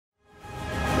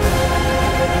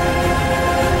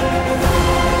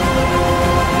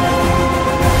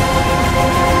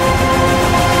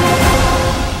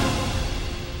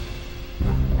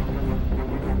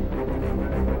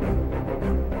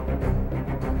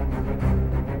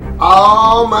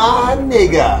Oh my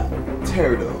nigga.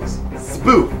 Turtles.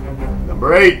 Spoof.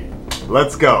 Number 8.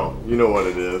 Let's go. You know what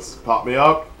it is. Pop me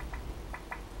up.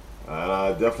 And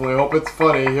I definitely hope it's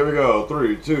funny. Here we go.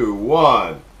 3, 2,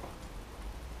 1.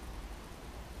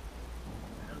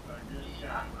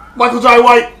 Michael J.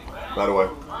 White. By the way.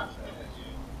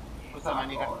 What's up, my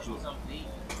nigga?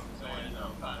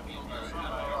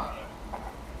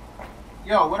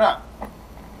 Yo, what up?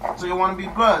 So you want to be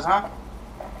Buzz, huh?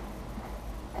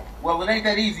 Well, it ain't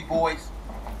that easy, boys.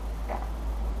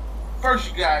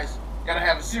 First, you guys gotta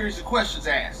have a series of questions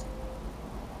asked.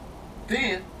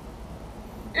 Then,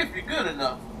 if you're good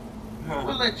enough,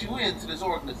 we'll let you into this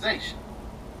organization.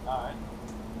 Alright.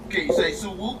 Can you say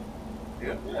Suwoo?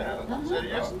 Yeah. I said it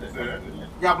yesterday.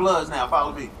 Y'all Bloods now,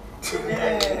 follow me.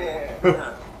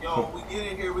 Yeah. Yo, when we get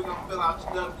in here, we're gonna fill out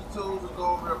your W-2s and go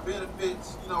over our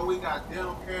benefits. You know, we got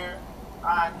dental care,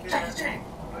 eye care.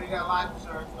 We got life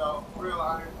insurance, though. Real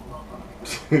out here.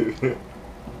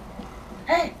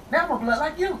 Hey, now I'm a blood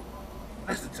like you.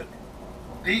 Listen to me.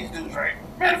 These dudes right here.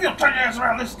 Man, if you don't turn your ass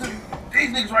around, listen to me. These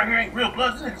niggas right here ain't real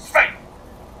bloods. These niggas fake.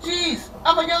 Jeez,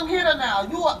 I'm a young hitter now.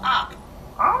 You a op.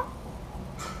 Huh?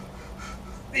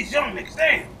 These young niggas,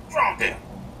 damn. What's wrong with them?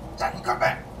 Time to come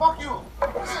back. Fuck you.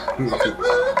 Welcome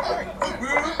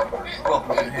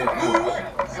to the head.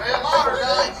 Say it louder,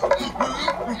 guys.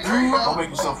 I'll make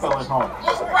yourself feel at home.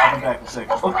 I'll be back in a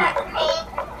second. Okay.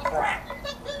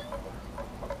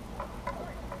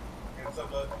 What's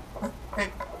up, bud? Hey.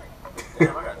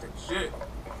 Damn, I gotta take a shit.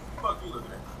 Fuck you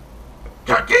looking at?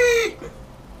 Jackie!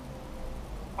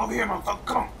 Over here, motherfucker.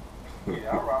 Come on.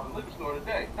 Yeah, I robbed a liquor store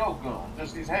today. No gun.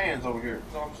 Just these hands over here.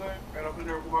 You know what I'm saying? Right up in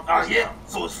there with my face. Yeah.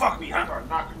 So it's fuck me, huh? Start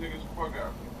knocking niggas the fuck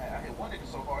out. I hit one nigga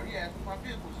so hard, he asked me if my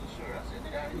vehicle was insured. I said,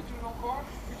 nigga, I didn't hit you no car.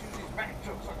 Hit you these bank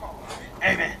trucks. I call them.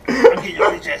 Hey, man. I'm getting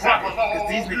your bitch ass out of here. Because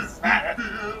these niggas is not.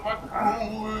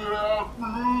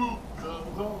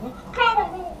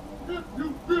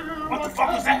 What the fuck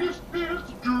was that?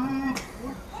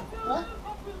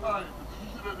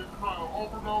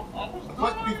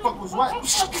 What? What the fuck was what?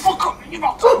 Shut the fuck up! You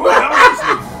know,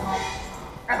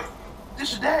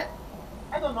 this your dad?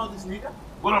 I don't know this nigga.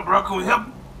 What up, bro? Can we help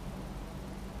you?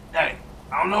 Hey,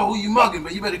 I don't know who you mugging,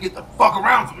 but you better get the fuck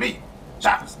around for me.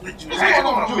 Chopper split you in half.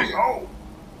 Oh,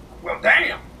 well,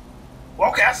 damn. Well,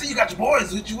 okay, I see you got your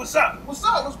boys with you. What's up? What's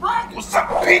up? What's bragging? What's up,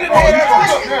 Peter?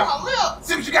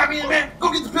 See what you got me in, man?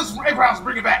 Go get the pistol from Abraham's and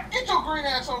bring it back. Get your green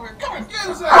ass over here. Come on, get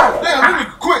his ass. Damn, you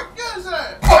nigga quick. Get his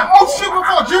ass. Oh, shit, my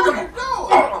fault, Jimmy.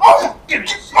 Oh, get it.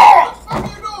 Oh, what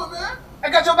you doing, man? I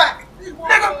got your back.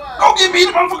 Nigga, go get me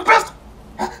the motherfucking pistol.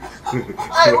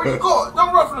 Hey, where you going?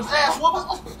 Don't run from this ass whooping.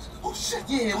 Oh, shit.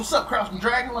 Yeah, what's up, Crouching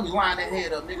Dragon? Let me line that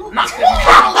head up, nigga. Knock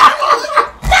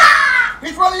that.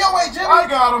 He's running your way, Jimmy. I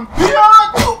got him.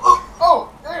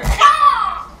 Oh, there.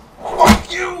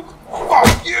 Fuck you.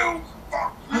 Fuck you.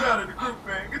 Fuck you. Get out of the group,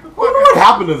 man. Get the fuck out. What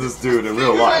happened to this dude in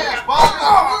real life?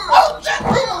 Oh, shit. I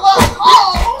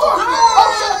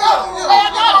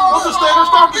got him. What's the standard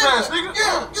stop his ass, nigga?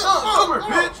 Yeah. Come here,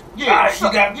 bitch. Yeah, you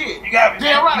got me.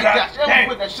 Damn right, I got you. Everyone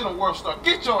put that shit on World Star.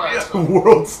 Get your ass.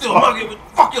 World Still mugging with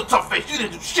fuck your tough face. You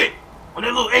didn't do shit. When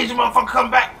that little Asian motherfucker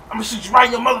come back, I'm gonna shoot you right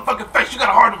in your motherfucking face. You got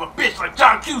a heart of a bitch like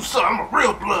John Q's son. I'm a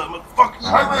real blood, motherfucker.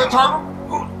 Hey, man, Turtle.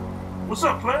 What's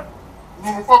up, player?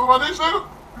 You been fucking my niece, nigga?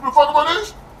 You been fucking my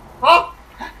niece? Huh?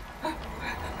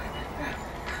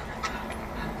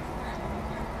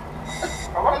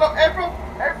 Hello, April?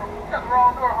 April, you got the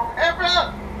wrong door, homie.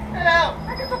 April! Help!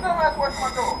 I get your dumb ass away from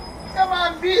my door. Come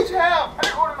on, bitch, help! I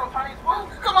didn't order no Chinese food.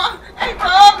 Come on, April!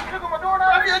 Look at my door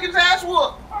now. I feel like his ass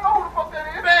whooped. I don't know who the fuck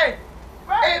that is. Babe!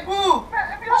 Hey, boo!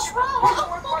 What's wrong?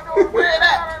 Where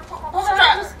that?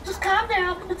 Just calm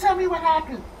down and tell me what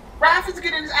happened. Ralph is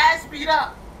getting his ass beat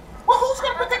up. Well, who's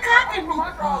gonna put the cock in me?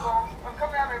 My drawers on. I'm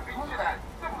coming out there and beat shit out.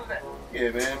 Simple as that. Yeah,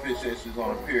 man, bitch said she's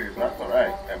on a period, but I thought,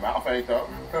 hey, that mouth ain't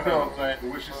talking. You know what I'm saying?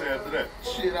 What she said after that?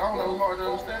 Shit, I don't know. It's hard to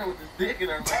understand with this dick in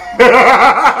her mouth.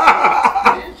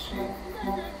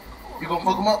 You gonna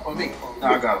fuck him up or me?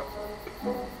 Nah, I got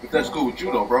him. If that's cool with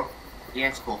you, though, bro. Yeah,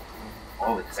 it's cool.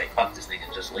 Oh, we can say fuck this nigga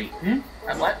and just leave.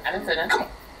 What? I didn't say that. Come on.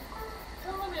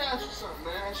 Now, let me ask you something,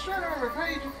 man. Straight ever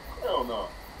paid you? Hell no.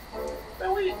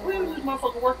 Man, we this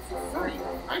motherfucker working for free.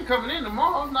 I ain't coming in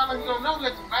tomorrow. Not like you don't know. We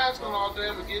got the mask on all day.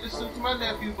 I'm gonna get this suit to my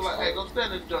nephew. Be like, hey, go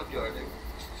stand in the junkyard,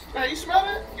 nigga. Hey, you smell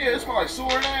that? Yeah, it smells like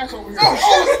sewer and ass over here. Oh,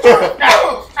 shit!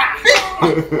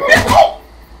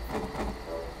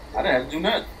 I didn't have to do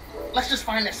nothing. Let's just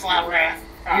find that slobber ass.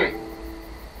 Alright.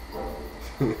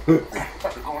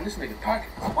 About to go on this nigga pocket.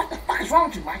 What the fuck is wrong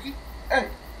with you, Mikey? Hey,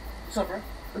 what's up, bro?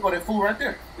 Look at that fool right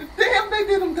there. The damn nigga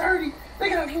they did them dirty. They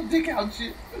got a little dick out and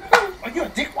shit. Are you a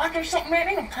dick watcher or something, man?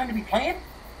 Ain't no time to be playing.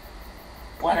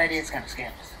 Well, that is kind of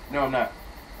scandalous. No, I'm not.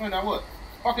 Wait, now what?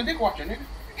 Fucking dick watcher, nigga.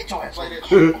 Get your ass Play like that that.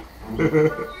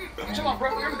 shit. Chill out,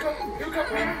 bro. Here we come. Here we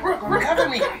come. Bro. Cover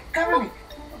me. Cover me.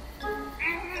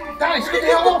 Donnie, scoot the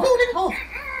hell over. Move.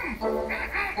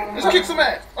 Let's kick some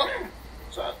ass. Oh.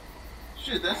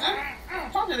 Shit, that's it. I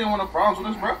told you they didn't want no problems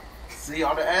with us, bro. See,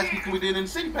 all the ass kicking we did in the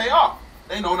city pay off.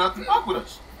 They know not to fuck with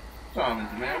us.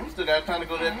 Thomas, man, we still got time to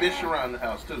go to that bitch around the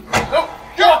house, too. Oh,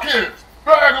 Y'all kids,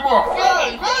 bag them up.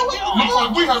 Hey, man, looks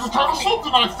like we have to turn soup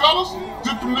tonight, fellas.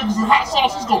 Dip them niggas in hot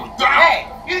sauce, he's gonna die.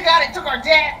 Hey, you the guy that took our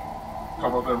dad?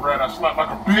 Talk about that rat I slapped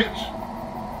like a bitch.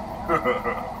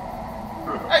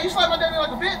 Hey, you slapped my daddy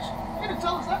like a bitch? You didn't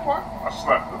tell us that part. I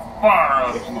slapped the fire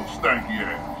out of his little stanky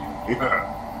ass.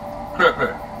 Pepe,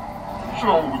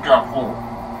 show him what we got for him.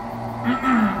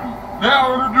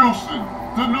 Now introducing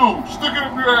the new Stick It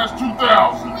Up Your Ass 2000.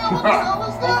 Hope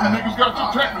you niggas got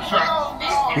your tetanus shots.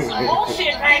 This is some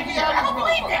bullshit, man. I don't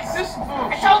believe this.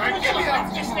 I told you what you look like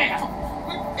just now.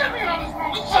 Get me out of this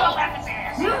room. Shut up, laugh his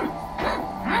ass.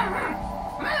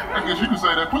 I guess you can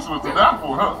say that pussy was to die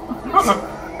for, huh?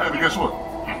 Hey, but guess what?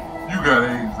 You got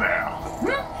AIDS now.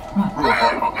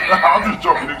 I'm just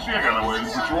joking, nigga. She ain't got no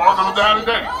AIDS, but you are gonna die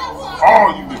today.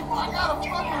 All you niggas.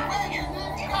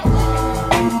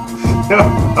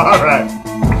 Alright.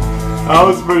 That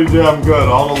was pretty damn good.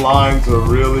 All the lines were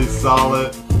really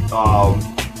solid.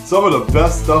 Some of the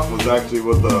best stuff was actually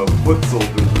what the foot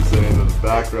soldiers were saying in the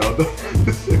background.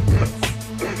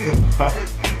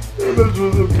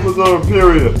 This was on a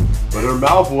period. But her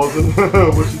mouth wasn't.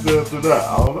 What she said after that,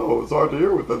 I don't know. It was hard to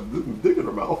hear with that dick in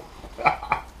her mouth.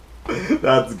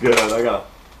 That's good.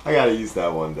 I gotta use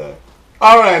that one day.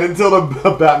 Alright, until the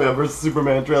Batman vs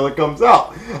Superman trailer comes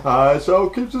out. I shall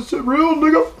keep this shit real,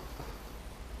 nigga.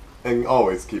 And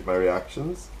always keep my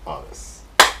reactions honest.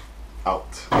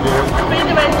 Out. 30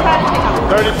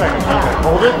 seconds. Okay,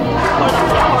 hold it.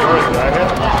 Where is it? Right here?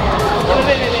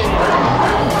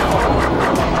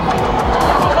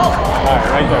 Alright,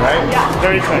 right there, right? Yeah.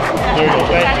 30 seconds. There you go.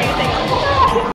 Thank